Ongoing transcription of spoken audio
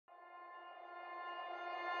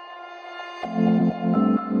Alright,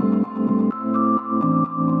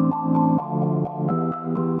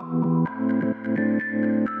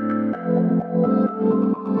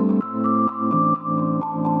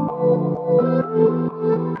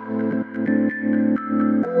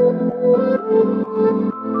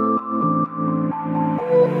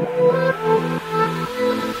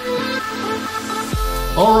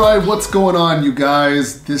 what's going on, you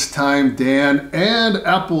guys? This time Dan and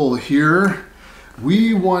Apple here.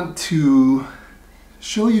 We want to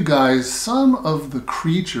show you guys some of the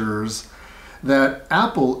creatures that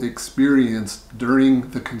Apple experienced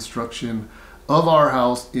during the construction of our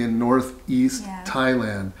house in northeast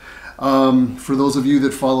Thailand. For those of you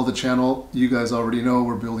that follow the channel, you guys already know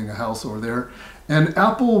we're building a house over there. And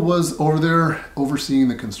Apple was over there overseeing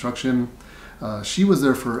the construction. She was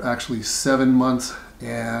there for actually 7 months,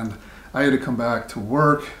 and I had to come back to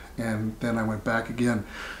work, and then I went back again.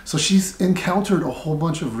 So she's encountered a whole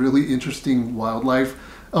bunch of really interesting wildlife.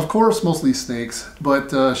 Of course, mostly snakes,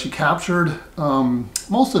 but she captured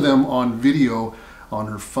most of them on video on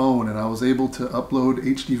her phone, and I was able to upload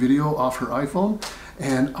HD video off her iPhone.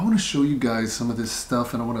 And I want to show you guys some of this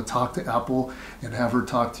stuff, and I want to talk to Apple and have her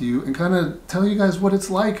talk to you and kind of tell you guys what it's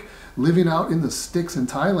like living out in the sticks in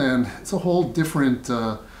Thailand. It's a whole different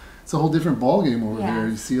ball game over there.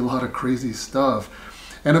 You see a lot of crazy stuff.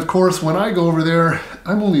 And of course, when I go over there,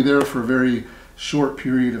 I'm only there for a very short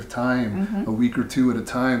period of time, a week or two at a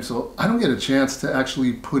time. So I don't get a chance to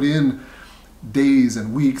actually put in days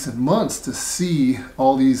and weeks and months to see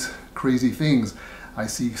all these crazy things. I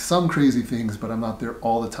see some crazy things, but I'm not there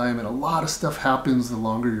all the time, and a lot of stuff happens the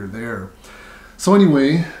longer you're there. So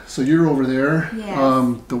anyway, so you're over there.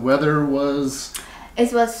 Yes. The weather was...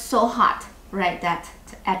 It was so hot, right, at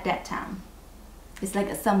that time. It's like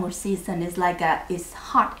a summer season. It's like it's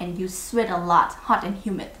hot and you sweat a lot, hot and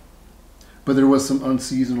humid. But there was some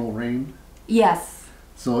unseasonal rain? Yes.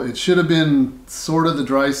 So it should have been sort of the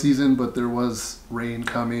dry season, but there was rain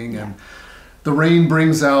coming, and the rain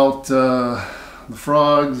brings out the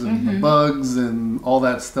frogs and the bugs, and all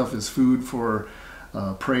that stuff is food for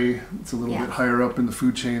prey. It's a little bit higher up in the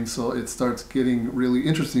food chain, so it starts getting really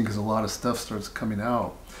interesting because a lot of stuff starts coming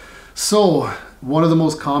out. So one of the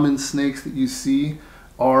most common snakes that you see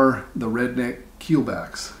are the redneck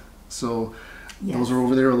keelbacks. So those are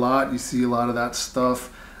over there a lot. You see a lot of that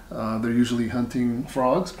stuff. They're usually hunting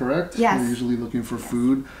frogs, correct? Yes. They're usually looking for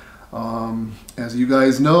food. As you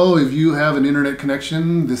guys know, if you have an internet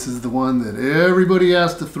connection, this is the one that everybody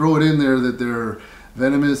has to throw it in there, that they're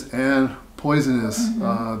venomous and poisonous.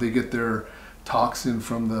 They get their toxin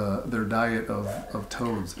from their diet of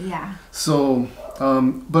toads. Yeah. So,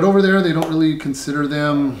 but over there they don't really consider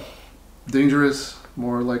them dangerous.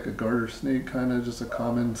 More like a garter snake, kind of just a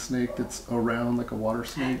common snake that's around, like a water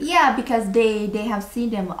snake. Yeah, because they have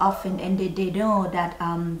seen them often, and they know that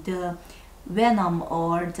the venom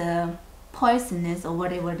or the poisonous or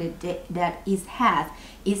whatever that is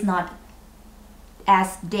not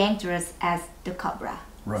as dangerous as the cobra.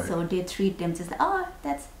 Right. So they treat them just like, oh,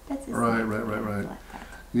 that's a snake. Right.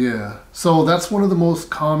 Yeah. So that's one of the most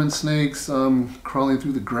common snakes, crawling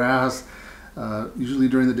through the grass, usually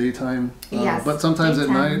during the daytime. But sometimes at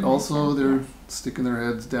night also they're sticking their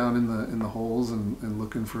heads down in the holes and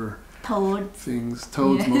looking for toads.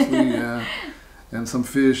 Toads mostly, and some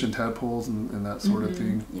fish and tadpoles and that sort of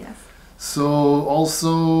thing. Yes. So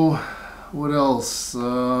also, what else?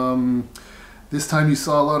 This time you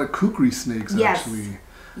saw a lot of kukri snakes, actually.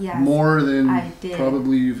 Yes. More than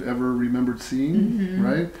probably you've ever remembered seeing,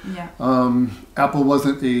 right? Yeah. Apple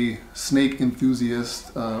wasn't a snake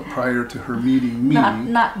enthusiast prior to her meeting me.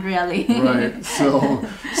 Not really. Right.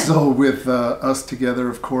 So with us together,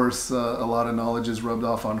 of course, a lot of knowledge is rubbed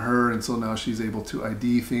off on her, and so now she's able to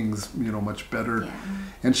ID things, much better. Yeah.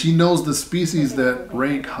 And she knows the species that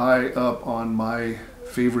rank high up on my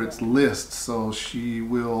favorites list, so she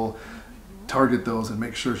will target those and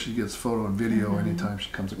make sure she gets photo and video anytime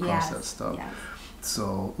she comes across that stuff. Yes.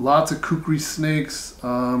 So lots of kukri snakes.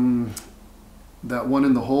 That one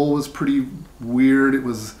in the hole was pretty weird. It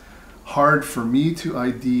was hard for me to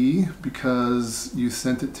ID because you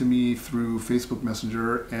sent it to me through Facebook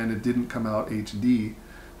Messenger and it didn't come out HD.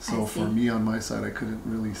 So for me on my side, I couldn't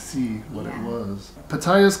really see what it was.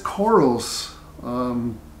 Pattayas koros,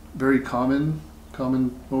 very common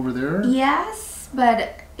over there. Yes,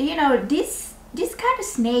 but these kind of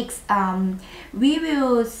snakes, we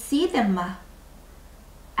will see them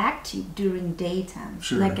active during daytime.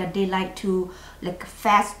 Sure. Like they like to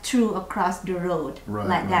fast through across the road,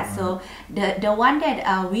 that. So the one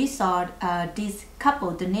that we saw, this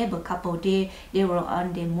couple, the neighbor couple, they were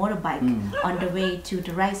on their motorbike on the way to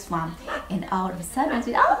the rice farm, and all of a sudden I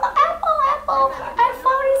said, oh, Apple, oh, I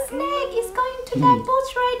found a snake. It's going to that bush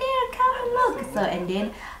right there. Come and look. So and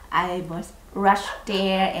then I was rushed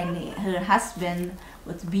there, and her husband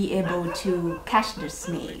was be able to catch the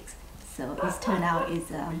snakes. So it turned out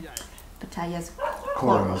it's Pattaya's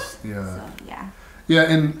chorus. Yeah. So, yeah. Yeah,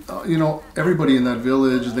 and you know, everybody in that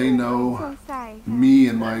village, they know me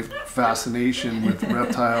and my fascination with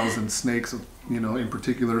reptiles and snakes, you know, in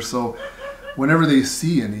particular. So whenever they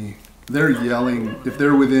see any, they're yelling. If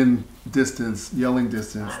they're within distance, yelling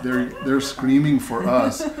distance, they're screaming for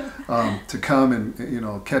us to come and, you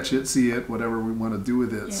know, catch it, see it, whatever we want to do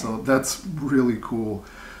with it. So that's really cool.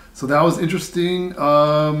 So that was interesting.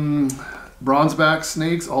 Bronzeback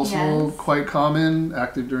snakes, also quite common,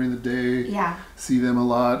 active during the day. Yeah. See them a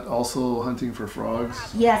lot. Also hunting for frogs.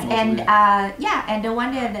 Yes, mostly. and and the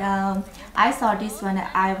one that I saw, this one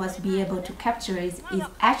I was be able to capture is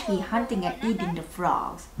actually hunting and eating the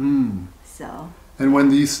frogs. So. And when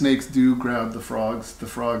these snakes do grab the frogs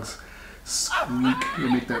squeak. They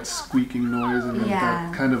make that squeaking noise, and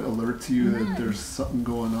that kind of alerts you that there's something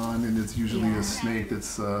going on, and it's usually a snake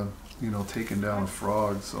that's you know, taking down a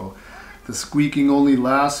frog. So. The squeaking only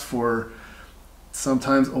lasts for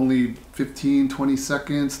sometimes only 15, 20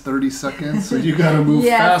 seconds, 30 seconds. So you got to move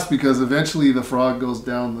fast, because eventually the frog goes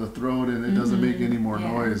down the throat and it doesn't make any more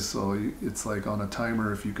noise. So it's like on a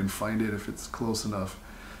timer if you can find it, if it's close enough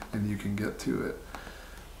and you can get to it.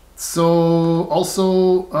 So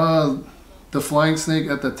also the flying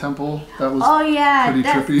snake at the temple, that was pretty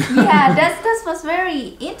trippy. That was very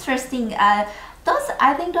interesting.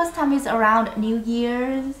 I think those time is around New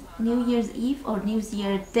Year's Eve or New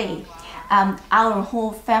Year's Day. Our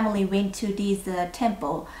whole family went to this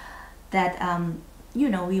temple that you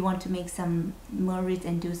know, we want to make some memories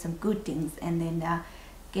and do some good things, and then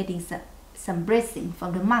getting some blessing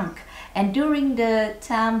from the monk. And during the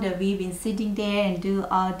time that we've been sitting there and do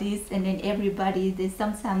all this, and then everybody,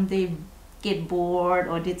 sometimes they get bored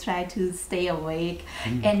or they try to stay awake,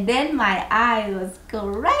 and then my eye was go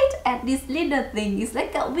right at this little thing. It's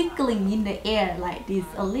like a wiggling in the air like this,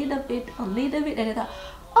 a little bit, and I thought,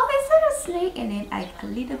 oh, is that a snake? And then I a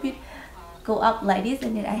little bit go up like this,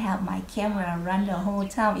 and then I have my camera run the whole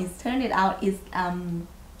time. It out is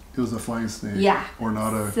it was a flying snake, or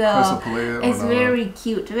not a so chrysopoleia, or it's very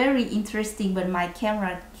cute, very interesting, but my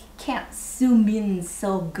camera can't zoom in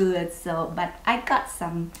so good. So but I got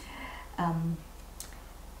some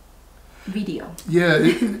video. Yeah,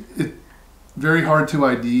 it very hard to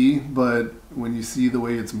ID, but when you see the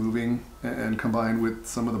way it's moving and combined with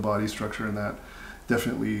some of the body structure and that,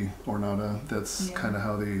 definitely ornata. That's kind of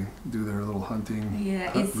how they do their little hunting.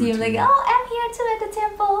 Yeah, it seems like, oh, I'm here too at the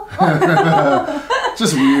temple.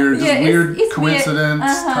 Just weird, it's coincidence,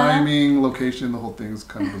 weird. Timing, location. The whole thing's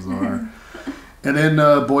kind of bizarre. And then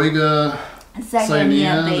Boiga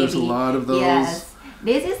Cyanea, there's a lot of those. Yes.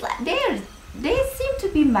 This is like they seem to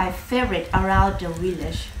be my favorite around the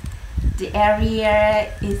village. The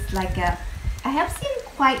area is like I have seen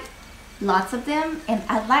quite lots of them, and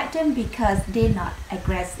I like them because they're not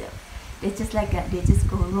aggressive. They're just like they just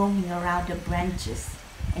go roaming around the branches,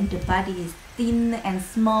 and the body is thin and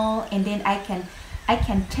small, and then I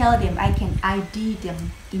can tell them, I can ID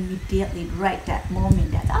them immediately right that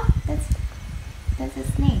moment that, oh, that's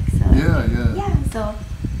a snake. So so.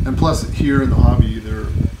 And plus, here in the hobby, they're,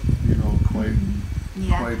 you know, quite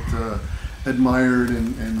admired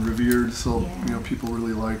and revered. So you know, people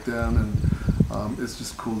really like them, and it's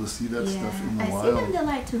just cool to see that stuff in the wild. I see them. They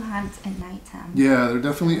like to hunt at nighttime. Yeah, they're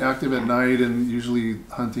definitely active at night, and usually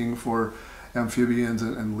hunting for amphibians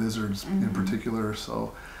and lizards in particular.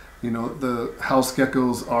 So, you know, the house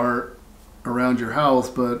geckos are around your house,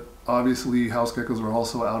 but obviously house geckos are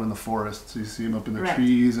also out in the forest. So you see them up in the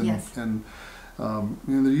trees, and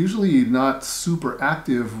you know, they're usually not super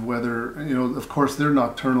active, whether, you know, of course they're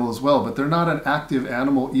nocturnal as well, but they're not an active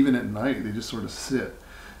animal even at night. They just sort of sit.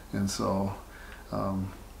 And so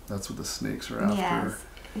that's what the snakes are after.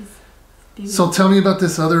 Yes. So tell me about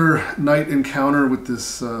this other night encounter with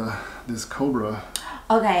this cobra.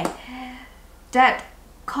 Okay. That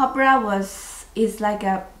cobra is like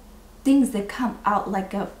a things that come out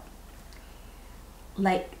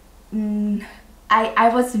I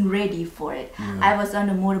wasn't ready for it. I was on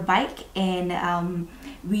a motorbike, and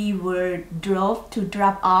we drove to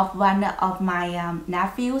drop off one of my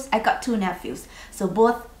nephews. I got two nephews, so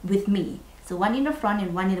both with me. So one in the front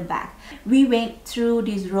and one in the back. We went through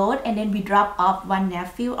this road, and then we dropped off one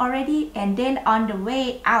nephew already, and then on the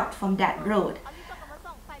way out from that road,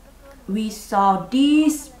 we saw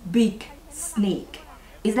this big snake.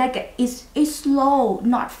 It's like it's slow,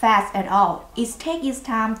 not fast at all. It takes its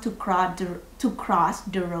time to cross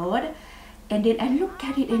the road, And then I look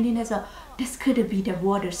at it, and then I said, this could be the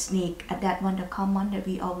water snake, that one, the common that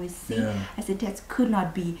we always see. Yeah. I said, that could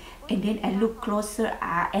not be. And then I look closer,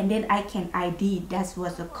 and then I can ID that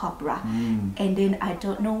was a cobra. And then I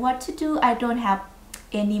don't know what to do. I don't have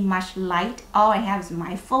any much light. All I have is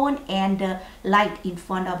my phone and the light in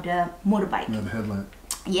front of the motorbike. Yeah, the headlamp.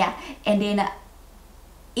 Yeah, and then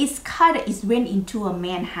it went into a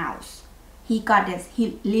man's house. He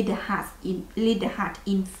lit the hut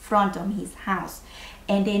in front of his house,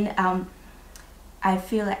 and then I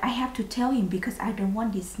feel like I have to tell him because I don't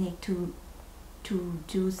want this snake to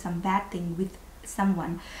do some bad thing with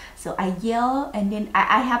someone. So I yell, and then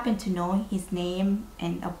I happen to know his name,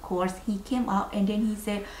 and of course he came out, and then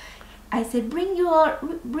I said, bring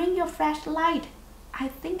your flashlight. I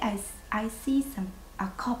think I see a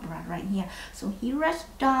cobra right here. So he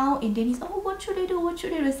rushed down, and then he's, oh, what should I do? What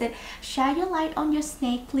should I do? I said, shine your light on your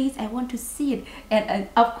snake, please. I want to see it. And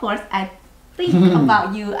of course, I think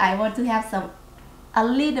about you. I want to have a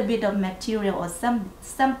little bit of material or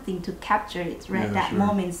something to capture it that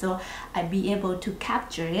moment, so I'd be able to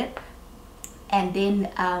capture it. And then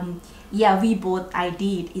we both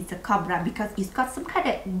ID'd it's a cobra because it's got some kind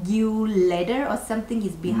of U leather or something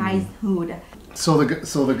is behind his hood. So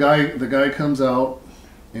the guy comes out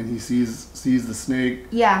and he sees the snake.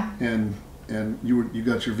 Yeah. And you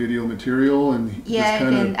got your video material, and he just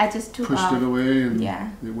kind of I just took pushed off. it away, and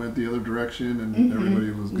it went the other direction, and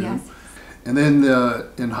everybody was good. Yes. And then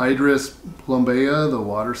Anhydrus plumbea, the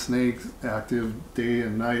water snake, active day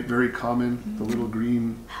and night, very common. The little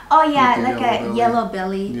green. Oh yeah, with the like yellow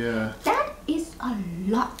belly. Yeah. That is a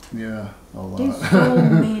lot. Yeah, a lot. There's so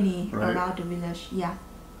many Right. around the village. Yeah.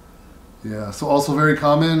 Yeah. So also very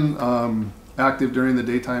common, active during the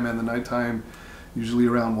daytime and the nighttime, usually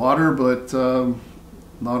around water, but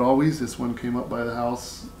not always. This one came up by the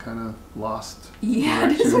house, kind of lost. Yeah,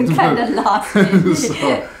 this directions, one kind of lost.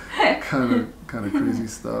 So kind of crazy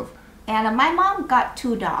stuff. And my mom got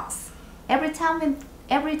 2 dogs. Every time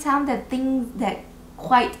that things that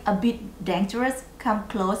quite a bit dangerous come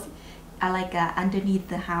close, underneath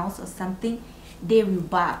the house or something, they will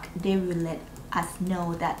bark. They will let us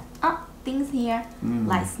know that things here,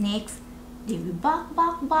 like snakes, they will bark,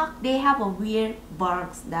 bark, bark. They have a weird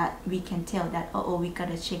barks that we can tell that we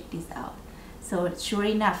gotta check this out. So sure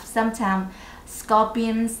enough, sometimes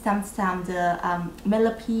scorpions, sometimes the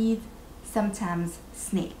millipede, sometimes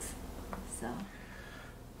snakes. So.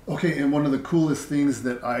 Okay, and one of the coolest things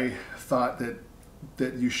that I thought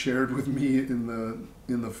that you shared with me in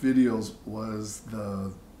the videos was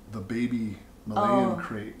the baby Malayan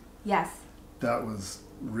crate. Yes. That was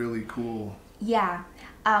really cool. Yeah.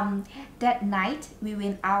 That night we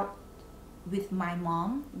went out with my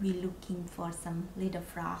mom. We looking for some little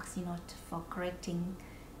frogs, for correcting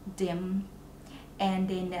them. And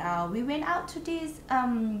then we went out to this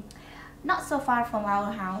not so far from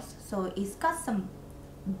our house. So it's got some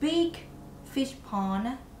big fish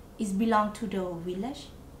pond. It belong to the village.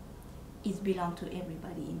 It belong to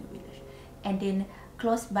everybody in the village. And then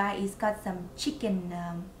close by it's got some chicken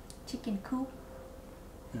coop.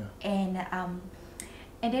 Yeah.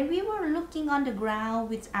 And then we were looking on the ground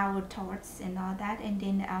with our torch and all that, and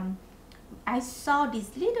then I saw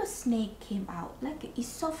this little snake came out. Like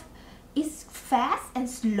it's fast and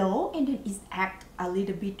slow, and then it act a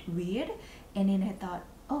little bit weird. And then I thought,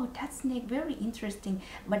 oh, that snake very interesting.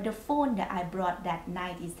 But the phone that I brought that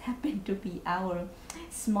night happened to be our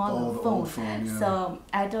smaller phone. Old phone, yeah. So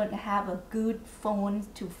I don't have a good phone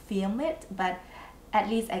to film it, but at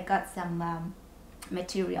least I got some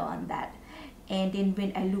material on that. And then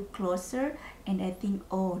when I look closer, and I think,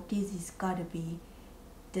 oh, this is gotta be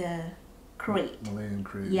the crate. Malayan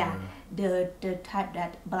crate. Yeah, the type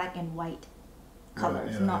that black and white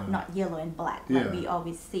colors, not yellow and black like we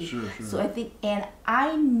always see. Sure. So I think, and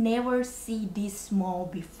I never see this small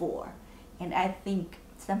before, and I think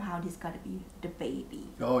somehow this gotta be the baby.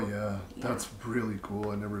 Oh yeah, that's really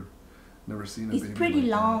cool. I never seen a baby. It's pretty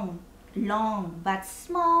like long, but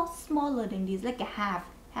smaller than this, like a half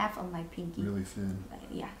of my pinky. Really thin.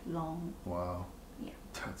 Yeah, long. Wow. Yeah.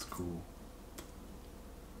 That's cool.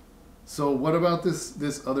 So what about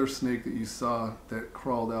this other snake that you saw that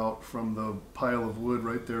crawled out from the pile of wood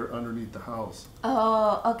right there underneath the house?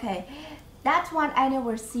 Oh, okay. That one I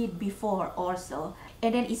never seen before also.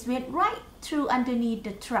 And then it went right through underneath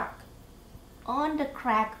the truck on the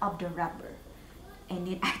crack of the rubber. And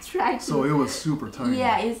then I tried to... So it was super tiny.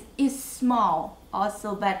 Yeah, it's small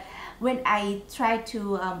also, but when I tried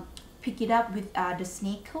to pick it up with the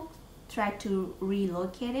snake hook, try to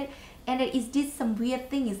relocate it, and it did some weird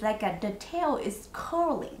thing. It's like the tail is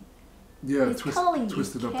curling. Yeah, it's curling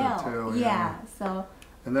twisted its up that tail. Yeah, so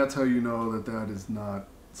And that's how you know that that is not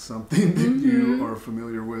something that you are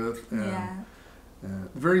familiar with. And,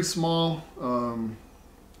 very small.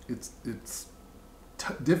 It's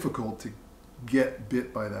difficult to get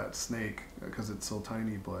bit by that snake because it's so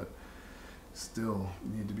tiny, but still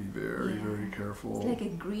you need to be very, very careful. It's like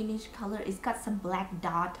a greenish color. It's got some black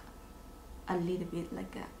dot, a little bit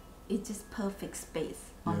like a. It's just perfect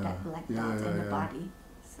space on that black dot on the body.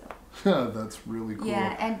 So that's really cool.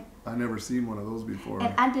 Yeah, and I've never seen one of those before.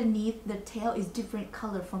 And underneath the tail is different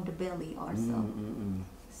color from the belly also.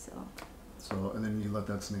 So and then you let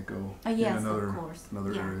that snake go yes, in of course.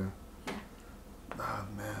 another area. Yeah. Ah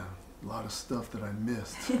man, a lot of stuff that I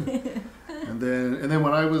missed. and then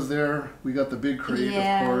when I was there, we got the big crate,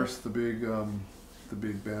 of course, the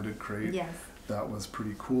big banded crate. Yes. That was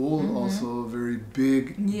pretty cool. Also a very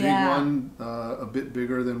big one, a bit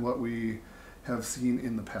bigger than what we have seen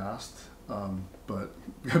in the past. But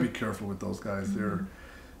you gotta be careful with those guys. They're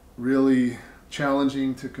really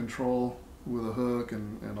challenging to control with a hook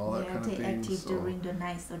and all that kind of thing. They active during the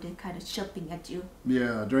night, so they're kind of chirping at you.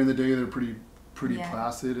 Yeah, during the day they're pretty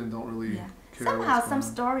placid and don't really care. Somehow some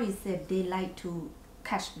stories said they like to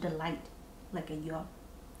catch the light, like your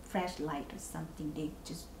flashlight or something. They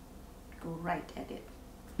just go right at it.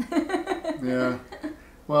 Yeah.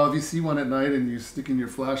 Well, if you see one at night and you sticking your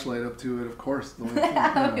flashlight up to it, of course.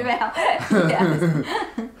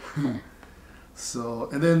 So,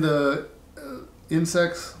 and then the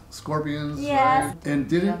insects, scorpions. Yes. Right? And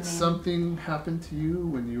didn't something happen to you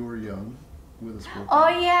when you were young with a scorpion? Oh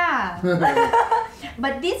yeah.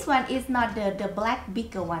 But this one is not the black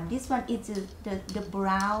bigger one. This one is the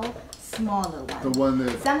brown smaller one. The one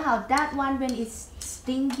that somehow that one when it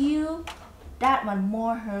sting you, that one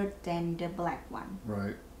more hurt than the black one.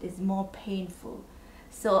 Right. It's more painful.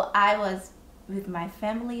 So I was with my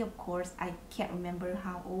family, of course. I can't remember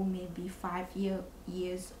how old, maybe 5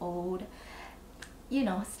 years old. You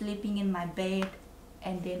know, sleeping in my bed,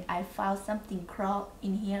 and then I found something crawl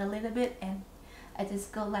in here a little bit, and I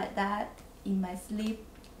just go like that in my sleep,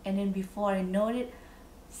 and then before I know it,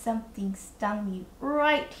 something stung me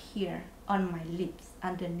right here on my lips,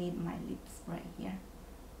 underneath my lips, right here.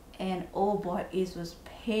 And oh boy, it was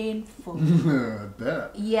painful. I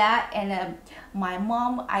bet. Yeah, and my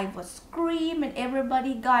mom, I was screaming,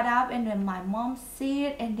 everybody got up, and then my mom see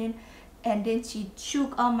it, and then she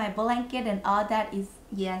shook on my blanket, and all that is,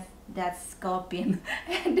 yes, that's scorpion.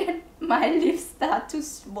 And then my lips start to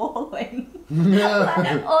swollen.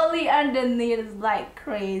 Like, only underneath is like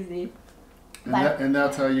crazy. And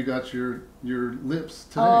that's how you got your lips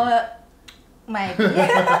today.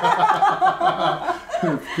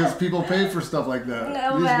 Because people pay for stuff like that.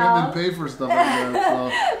 These women pay for stuff like that.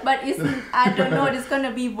 So. But I don't know if it's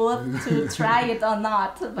gonna be worth to try it or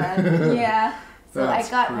not. But yeah, so that's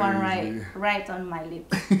I got crazy. One right on my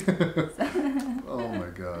lips. Oh my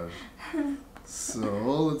gosh. So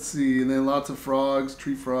let's see, and then lots of frogs,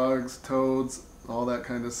 tree frogs, toads, all that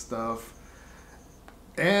kind of stuff.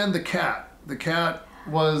 And the cat. The cat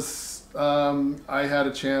was. I had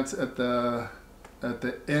a chance at the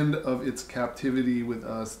end of its captivity with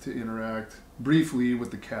us to interact briefly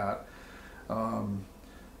with the cat.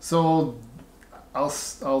 So I'll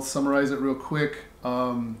summarize it real quick.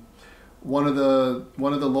 One of the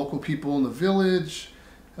local people in the village,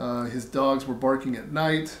 his dogs were barking at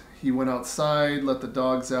night. He went outside, let the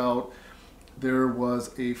dogs out. There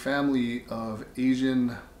was a family of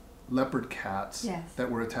Asian leopard cats that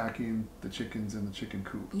were attacking the chickens in the chicken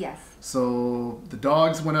coop. Yes. So the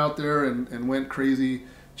dogs went out there and went crazy,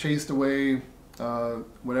 chased away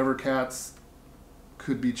whatever cats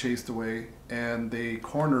could be chased away, and they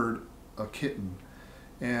cornered a kitten.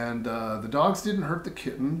 And the dogs didn't hurt the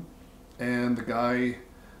kitten, and the guy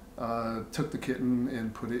took the kitten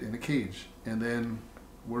and put it in a cage. And then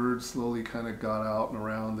word slowly kind of got out and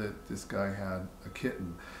around that this guy had a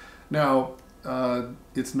kitten. Now,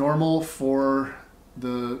 it's normal for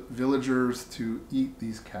the villagers to eat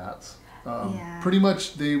these cats. Pretty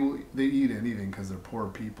much they eat anything because they're poor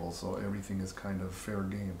people, so everything is kind of fair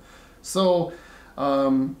game. So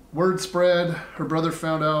word spread. Her brother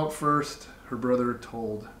found out first. Her brother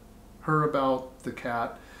told her about the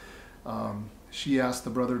cat. She asked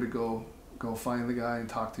the brother to go find the guy and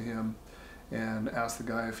talk to him, and asked the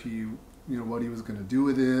guy if he, what he was going to do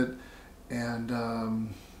with it,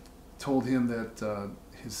 and told him that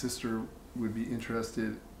his sister would be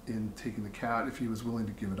interested in taking the cat if he was willing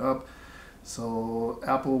to give it up. So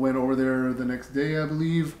Apple went over there the next day, I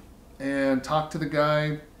believe, and talked to the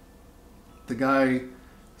guy. The guy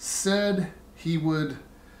said he would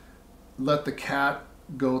let the cat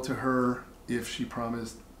go to her if she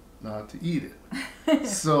promised not to eat it.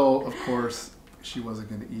 So, of course, she wasn't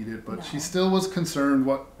going to eat it, but No. she still was concerned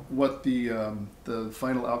what the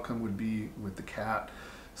final outcome would be with the cat.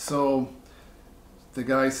 So the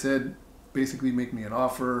guy said, basically, make me an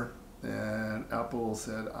offer, and Apple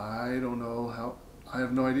said, I don't know how. I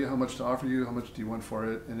have no idea how much to offer you. How much do you want for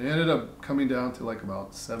it? And it ended up coming down to like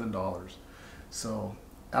about $7. So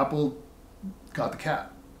Apple got the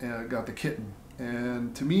cat and got the kitten.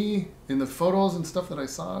 And to me, in the photos and stuff that I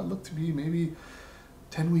saw, it looked to be maybe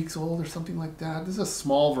 10 weeks old or something like that. This is a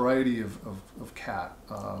small variety of cat.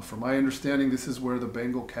 From my understanding, this is where the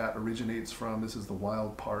Bengal cat originates from. This is the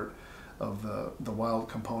wild part of the wild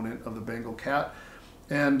component of the Bengal cat.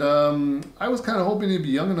 And I was kind of hoping it'd be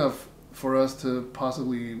young enough for us to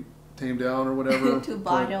possibly tame down or whatever. To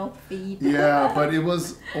bottle feed. Yeah, but it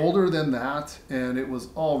was older than that, and it was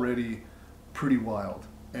already pretty wild.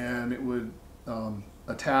 And it would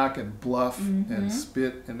attack and bluff and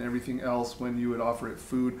spit and everything else when you would offer it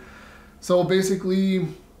food. So basically,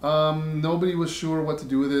 nobody was sure what to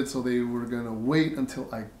do with it, so they were going to wait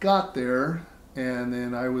until I got there, and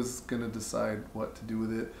then I was going to decide what to do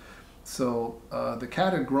with it. So the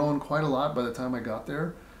cat had grown quite a lot by the time I got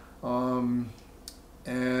there.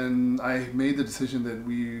 And I made the decision that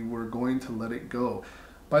we were going to let it go.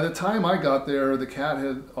 By the time I got there, the cat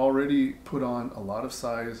had already put on a lot of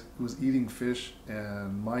size. It was eating fish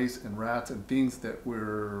and mice and rats and things that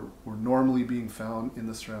were normally being found in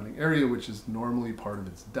the surrounding area, which is normally part of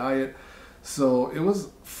its diet. So it was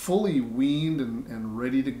fully weaned and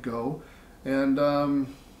ready to go. And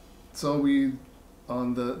so we,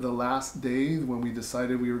 on the last day when we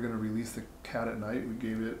decided we were going to release the cat at night, we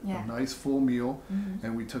gave it a nice full meal,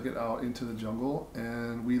 and we took it out into the jungle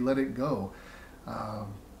and we let it go.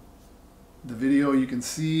 The video, you can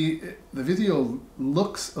see, the video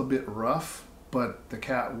looks a bit rough, but the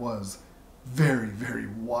cat was very, very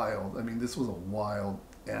wild. I mean, this was a wild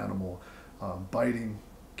animal, biting,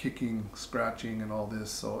 kicking, scratching, and all this.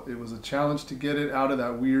 So it was a challenge to get it out of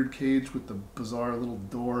that weird cage with the bizarre little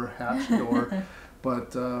door, hatch door.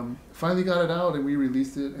 But finally got it out, and we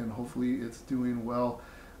released it, and hopefully it's doing well.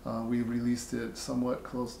 We released it somewhat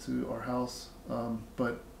close to our house,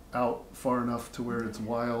 but out far enough to where it's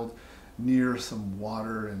wild, near some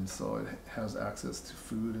water, and so it has access to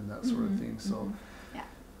food and that sort of thing. So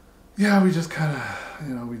yeah, we just kind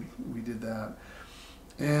of, we did that.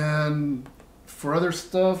 And for other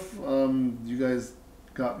stuff, you guys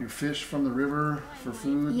got your fish from the river for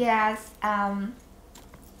food? Yes,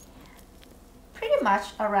 pretty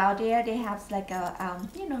much around there they have like a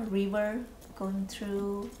river going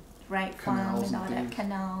through right farm and all that,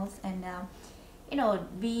 canals, and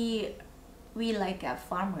we like a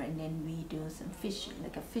farmer, and then we do some fishing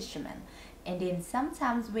like a fisherman. And then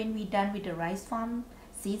sometimes when we done with the rice farm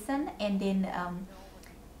season, and then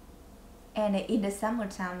and in the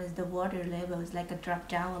summertime is the water level is like a drop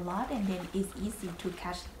down a lot, and then it's easy to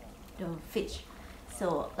catch the fish.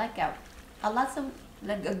 So like a lots of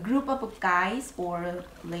like a group of guys or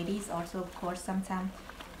ladies also, of course, sometimes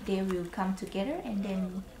they will come together and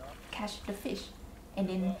then catch the fish, and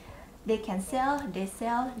then they can sell,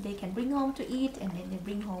 they can bring home to eat, and then they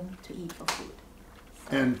bring home to eat for food.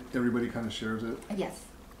 So, and everybody kind of shares it? Yes.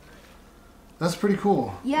 That's pretty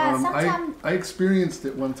cool. Yeah, sometimes I experienced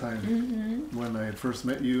it one time when I had first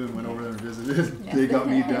met you and went over there and visited. They got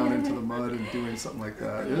me down into the mud and doing something like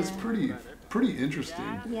that. It was pretty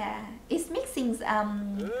interesting. Yeah, it's mixing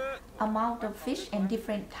amount of fish and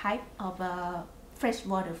different type of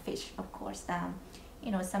freshwater fish, of course.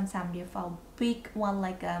 Sometimes they found big one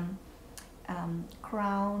like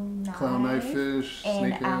crown knife fish,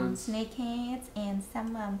 and snakeheads, and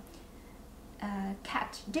some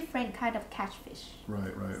different kind of catfish.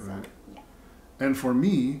 Right. Yeah. And for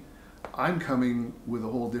me, I'm coming with a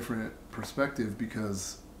whole different perspective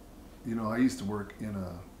because, I used to work in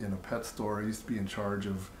a pet store. I used to be in charge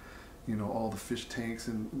of, all the fish tanks,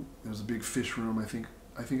 and there was a big fish room. I think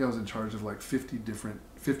I was in charge of like 50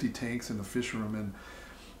 tanks in the fish room, and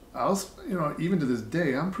I was, even to this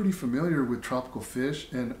day, I'm pretty familiar with tropical fish,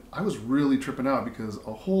 and I was really tripping out because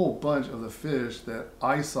a whole bunch of the fish that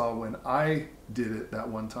I saw when I did it that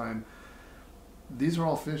one time, these are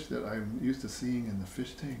all fish that I'm used to seeing in the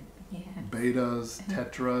fish tank. Yeah. Betas,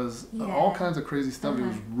 tetras, all kinds of crazy stuff. It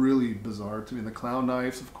was really bizarre to me. The clown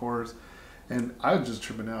knives, of course, and I was just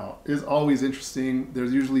tripping out. It's always interesting.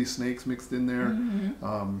 There's usually snakes mixed in there.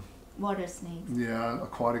 Water snakes. Yeah,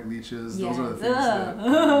 aquatic leeches. Yeah. Those are the things that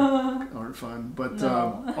aren't fun. But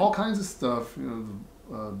all kinds of stuff. The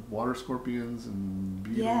water scorpions and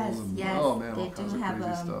beetles. Oh man, they all kinds of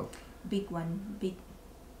crazy stuff. Big one, big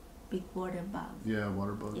water bugs. Yeah,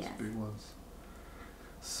 water bugs, Yes. big ones.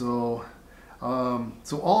 So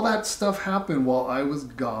So all that stuff happened while I was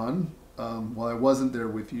gone, while I wasn't there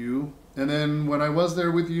with you. And then when I was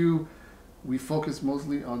there with you, we focused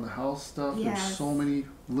mostly on the house stuff. Yes. There's so many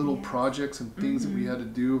little projects and things that we had to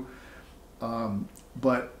do.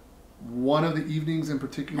 But one of the evenings in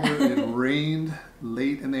particular, it rained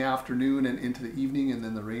late in the afternoon and into the evening, and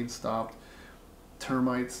then the rain stopped.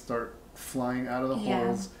 Termites start flying out of the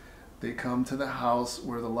holes. They come to the house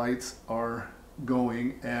where the lights are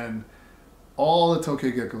going, and all the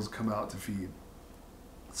tokay geckos come out to feed.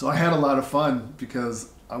 So I had a lot of fun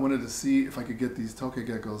because I wanted to see if I could get these tokay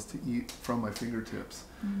geckos to eat from my fingertips.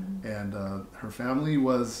 And her family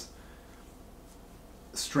was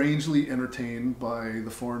strangely entertained by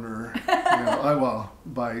the foreigner,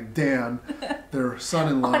 by Dan, their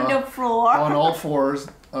son-in-law, on the floor, on all fours,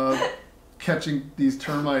 catching these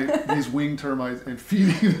winged termites and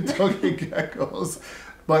feeding the tokay geckos.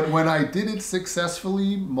 But when I did it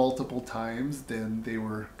successfully multiple times, then they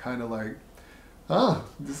were kind of like, "Oh,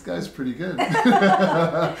 this guy's pretty good,"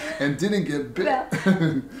 and didn't get bit.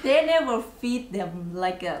 Well, they never feed them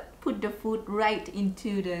put the food right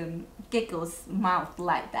into the gecko's mouth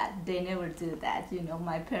like that. They never do that,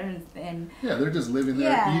 my parents. And they're just living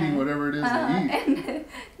there eating whatever it is they eat.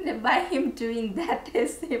 And by him doing that, they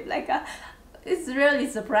seem like it's really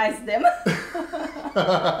surprised them.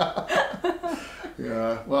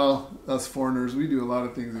 Yeah, well, us foreigners, we do a lot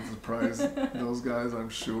of things that surprise those guys, I'm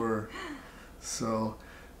sure. So,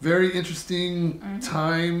 very interesting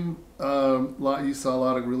time. You saw a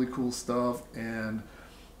lot of really cool stuff, and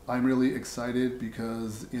I'm really excited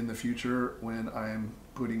because in the future, when I'm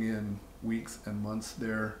putting in weeks and months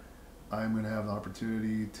there, I'm going to have the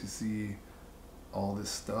opportunity to see all this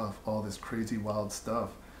stuff, all this crazy wild stuff.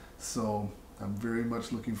 So I'm very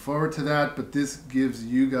much looking forward to that, but this gives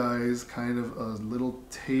you guys kind of a little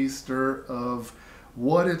taster of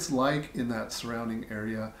what it's like in that surrounding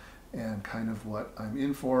area and kind of what I'm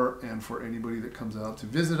in for, and for anybody that comes out to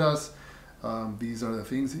visit us. These are the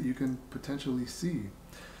things that you can potentially see.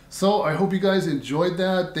 So I hope you guys enjoyed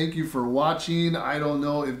that. Thank you for watching. I don't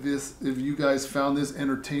know if you guys found this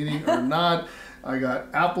entertaining or not. I got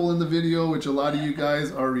Apple in the video, which a lot of you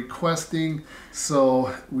guys are requesting.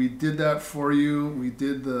 So we did that for you. We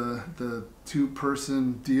did the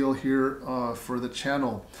two-person deal here for the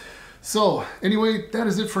channel. So anyway, that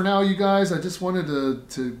is it for now, you guys. I just wanted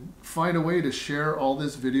to find a way to share all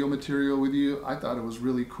this video material with you. I thought it was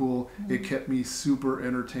really cool. It kept me super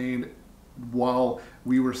entertained while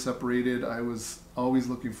we were separated. I was always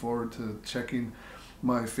looking forward to checking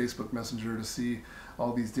my Facebook Messenger to see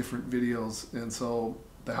all these different videos. And so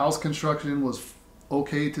the house construction was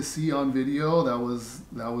okay to see on video. That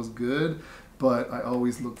was good. But I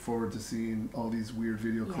always look forward to seeing all these weird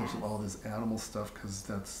video clips of all this animal stuff, because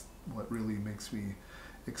that's what really makes me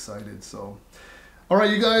excited. So, all right,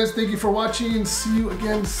 you guys, thank you for watching. See you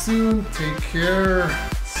again soon. Take care.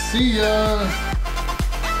 See ya.